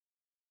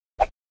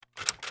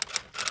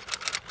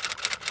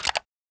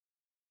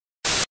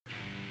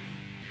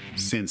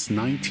Since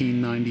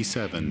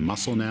 1997,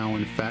 MuscleNOW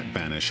and Fat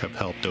Vanish have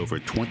helped over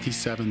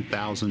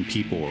 27,000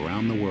 people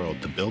around the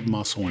world to build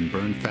muscle and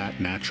burn fat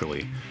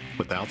naturally,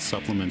 without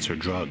supplements or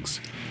drugs.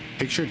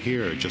 Pictured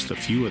here are just a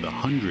few of the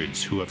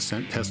hundreds who have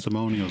sent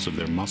testimonials of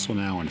their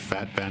MuscleNOW and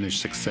Fat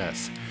Vanish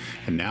success,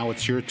 and now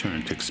it's your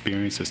turn to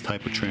experience this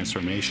type of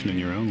transformation in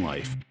your own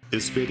life.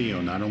 This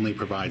video not only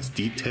provides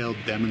detailed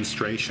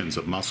demonstrations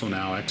of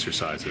MuscleNOW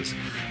exercises,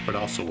 but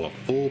also a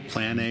full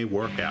Plan A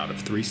workout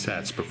of 3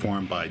 sets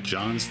performed by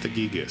John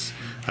Stigigis,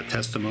 a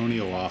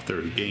testimonial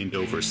author who gained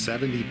over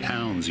 70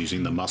 pounds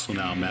using the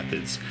MuscleNOW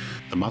methods.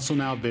 The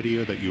MuscleNOW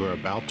video that you are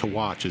about to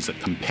watch is a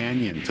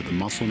companion to the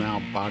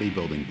MuscleNOW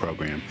bodybuilding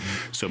program,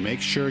 so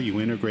make sure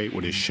you integrate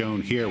what is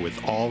shown here with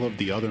all of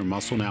the other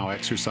MuscleNOW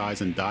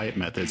exercise and diet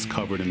methods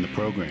covered in the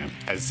program,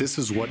 as this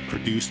is what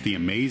produced the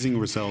amazing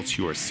results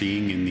you are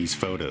seeing in these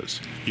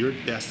photos. Your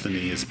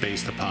destiny is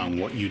based upon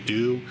what you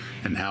do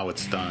and how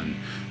it's done,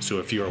 so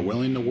if you are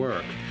willing to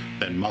work,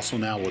 then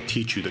MuscleNOW will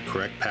teach you the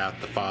correct path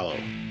to follow.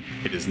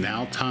 It is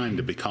now time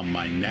to become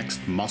my next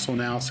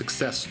MuscleNOW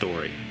success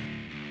story.